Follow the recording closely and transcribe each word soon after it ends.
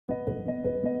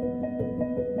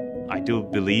I do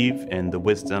believe in the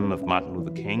wisdom of Martin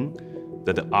Luther King,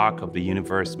 that the arc of the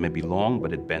universe may be long,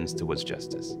 but it bends towards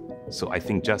justice. So I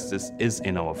think justice is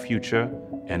in our future,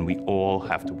 and we all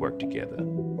have to work together.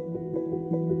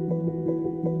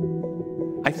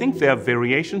 I think there are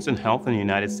variations in health in the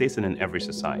United States and in every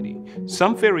society.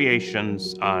 Some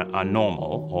variations are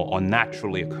normal or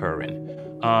naturally occurring.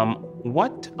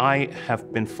 What I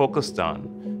have been focused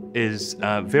on is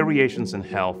variations in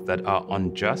health that are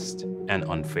unjust and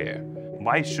unfair.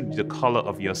 Why should the color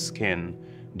of your skin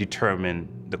determine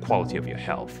the quality of your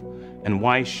health? And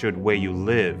why should where you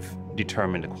live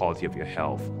determine the quality of your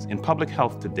health? In public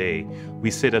health today, we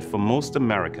say that for most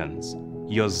Americans,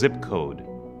 your zip code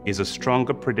is a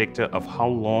stronger predictor of how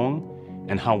long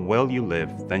and how well you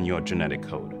live than your genetic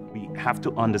code. We have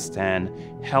to understand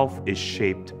health is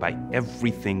shaped by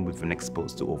everything we've been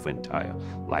exposed to over entire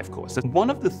life course. One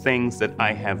of the things that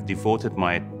I have devoted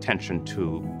my attention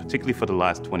to, particularly for the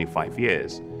last 25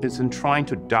 years, is in trying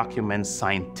to document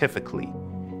scientifically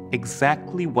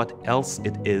exactly what else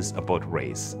it is about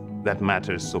race that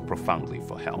matters so profoundly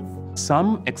for health.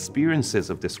 Some experiences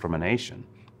of discrimination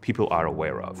people are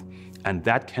aware of, and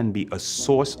that can be a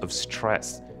source of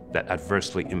stress that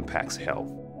adversely impacts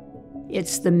health.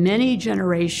 It's the many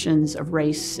generations of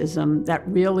racism that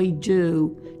really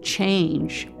do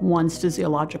change one's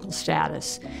physiological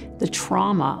status. The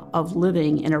trauma of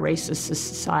living in a racist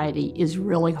society is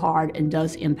really hard and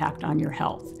does impact on your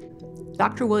health.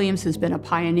 Dr. Williams has been a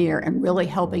pioneer in really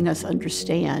helping us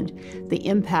understand the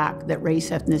impact that race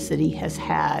ethnicity has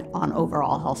had on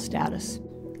overall health status.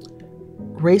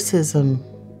 Racism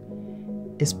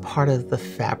is part of the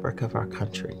fabric of our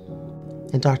country.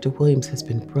 And Dr. Williams has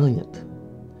been brilliant.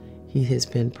 He has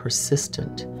been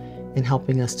persistent in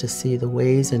helping us to see the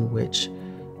ways in which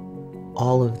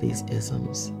all of these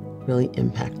isms really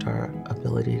impact our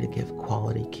ability to give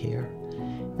quality care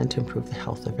and to improve the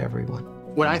health of everyone.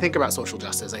 When I think about social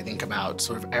justice, I think about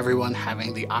sort of everyone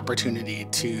having the opportunity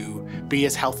to be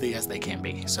as healthy as they can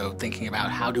be. So thinking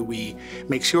about how do we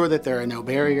make sure that there are no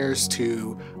barriers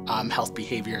to health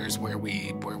behaviors where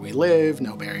we live,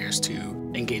 no barriers to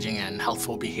engaging in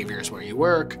healthful behaviors where you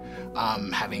work,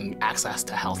 having access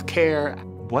to health care.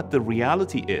 What the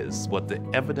reality is, what the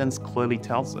evidence clearly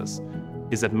tells us,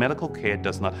 is that medical care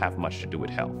does not have much to do with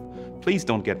health. Please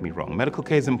don't get me wrong. Medical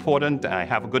care is important. I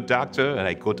have a good doctor and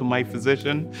I go to my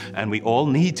physician, and we all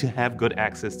need to have good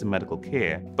access to medical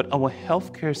care. But our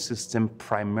healthcare system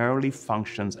primarily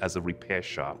functions as a repair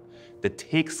shop that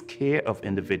takes care of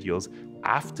individuals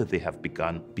after they have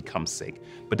become sick,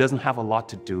 but doesn't have a lot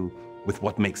to do with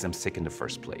what makes them sick in the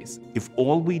first place. If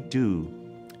all we do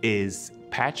is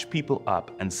patch people up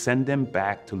and send them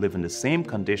back to live in the same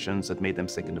conditions that made them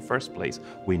sick in the first place,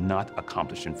 we're not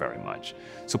accomplishing very much.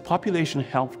 So population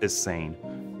health is saying,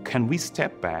 can we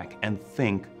step back and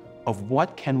think of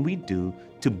what can we do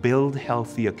to build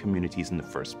healthier communities in the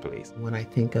first place? When I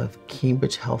think of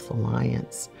Cambridge Health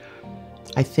Alliance,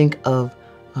 I think of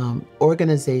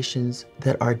organizations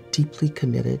that are deeply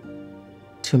committed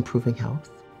to improving health,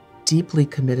 deeply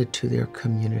committed to their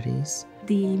communities.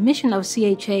 The mission of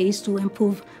CHA is to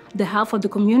improve the health of the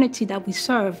community that we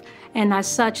serve. And as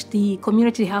such, the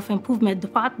Community Health Improvement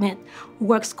Department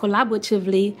works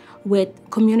collaboratively with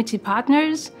community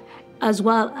partners, as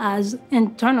well as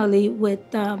internally with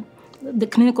the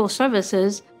clinical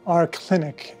services. Our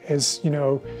clinic is,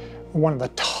 one of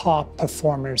the top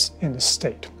performers in the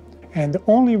state. And the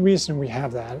only reason we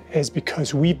have that is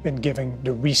because we've been given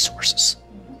the resources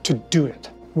to do it.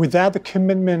 Without the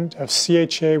commitment of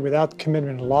CHA, without the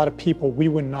commitment of a lot of people, we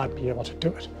would not be able to do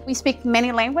it. We speak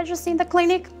many languages in the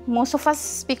clinic. Most of us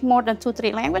speak more than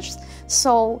 2-3 languages.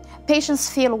 So patients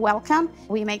feel welcome.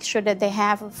 We make sure that they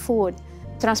have food,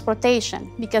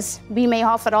 transportation, because we may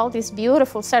offer all these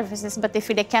beautiful services, but if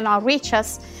they cannot reach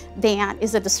us, then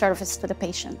is a disservice to the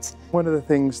patient. One of the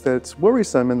things that's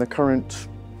worrisome in the current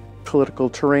political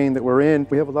terrain that we're in,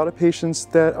 we have a lot of patients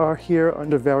that are here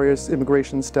under various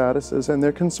immigration statuses, and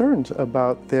they're concerned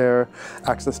about their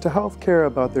access to health care,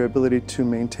 about their ability to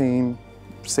maintain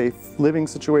safe living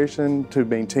situation, to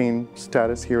maintain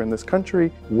status here in this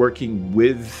country. Working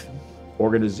with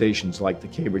organizations like the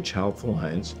Cambridge Health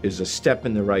Alliance is a step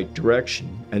in the right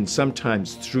direction, and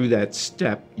sometimes through that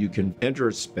step you can enter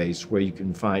a space where you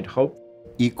can find hope.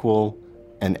 Equal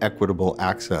and equitable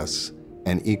access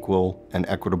and equal and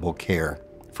equitable care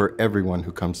for everyone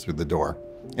who comes through the door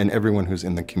and everyone who's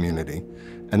in the community.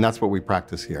 And that's what we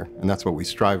practice here, and that's what we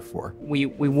strive for. We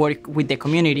work with the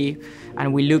community,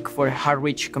 and we look for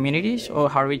hard-reach communities or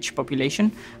hard-reach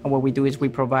population. And what we do is we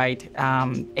provide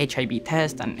HIV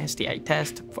test and STI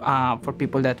test for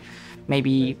people that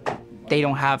maybe they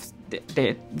don't have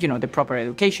the proper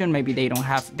education. Maybe they don't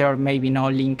have, there may be no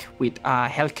link with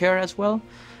healthcare as well.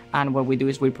 And what we do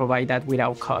is we provide that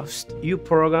without cost. Your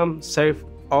program serve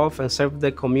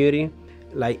the community,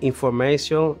 like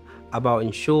information about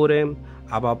insurance,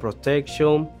 about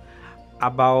protection,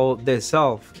 about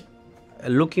themselves,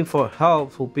 looking for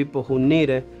help for people who need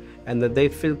it, and that they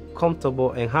feel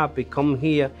comfortable and happy, come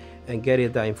here and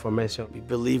get that information. We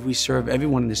believe we serve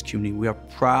everyone in this community. We are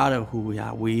proud of who we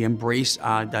are. We embrace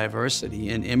our diversity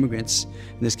and immigrants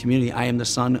in this community. I am the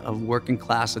son of working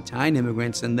class Italian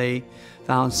immigrants, and they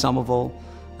found Somerville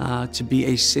to be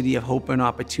a city of hope and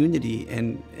opportunity,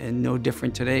 and no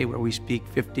different today, where we speak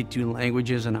 52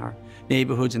 languages in our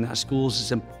neighborhoods and our schools.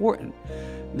 It's important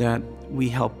that we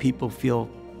help people feel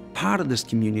part of this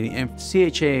community, and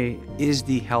CHA is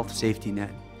the health safety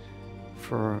net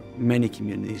for many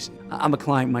communities. I'm a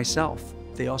client myself.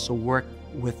 They also work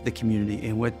with the community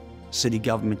and with city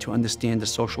government to understand the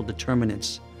social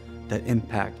determinants that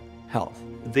impact health.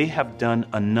 They have done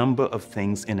a number of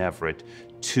things in Everett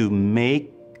to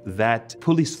make that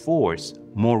police force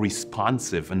more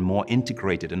responsive and more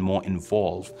integrated and more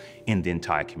involved in the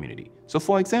entire community. So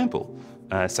for example,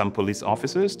 some police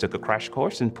officers took a crash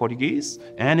course in Portuguese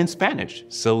and in Spanish,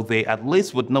 so they at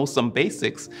least would know some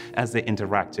basics as they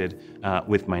interacted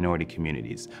with minority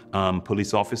communities.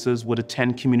 Police officers would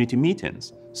attend community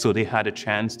meetings, so they had a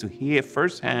chance to hear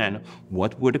firsthand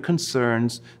what were the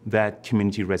concerns that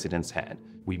community residents had.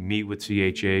 We meet with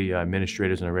CHA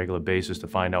administrators on a regular basis to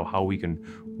find out how we can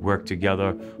work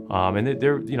together, and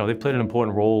they've played an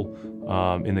important role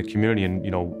in the community,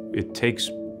 and it takes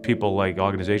people like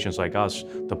organizations like us,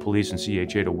 the police and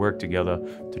CHA, to work together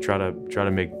to try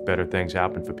to make better things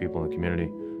happen for people in the community.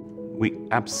 We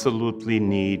absolutely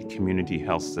need community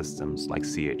health systems like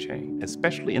CHA,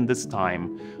 especially in this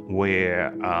time where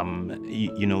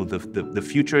the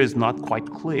future is not quite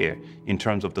clear in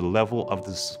terms of the level of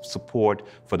the support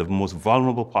for the most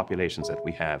vulnerable populations that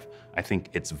we have. I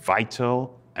think it's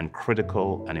vital and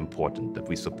critical and important that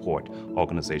we support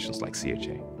organizations like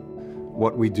CHA.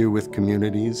 What we do with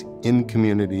communities, in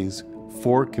communities,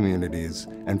 for communities,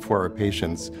 and for our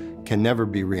patients can never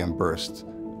be reimbursed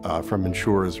from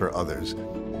insurers or others.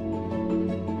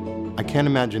 I can't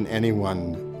imagine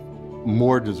anyone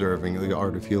more deserving of the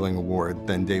Art of Healing Award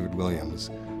than David Williams.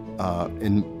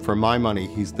 For my money,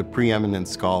 he's the preeminent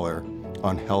scholar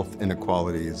on health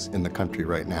inequalities in the country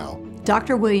right now.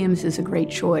 Dr. Williams is a great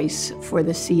choice for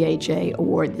the CHA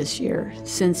Award this year,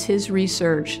 since his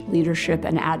research, leadership,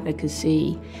 and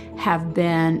advocacy have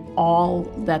been all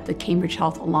that the Cambridge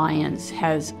Health Alliance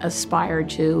has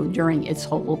aspired to during its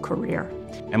whole career.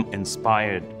 I'm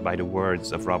inspired by the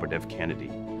words of Robert F. Kennedy.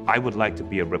 I would like to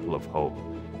be a ripple of hope,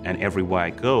 and everywhere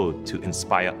I go to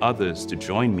inspire others to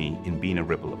join me in being a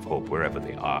ripple of hope wherever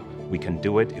they are. We can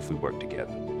do it if we work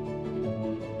together.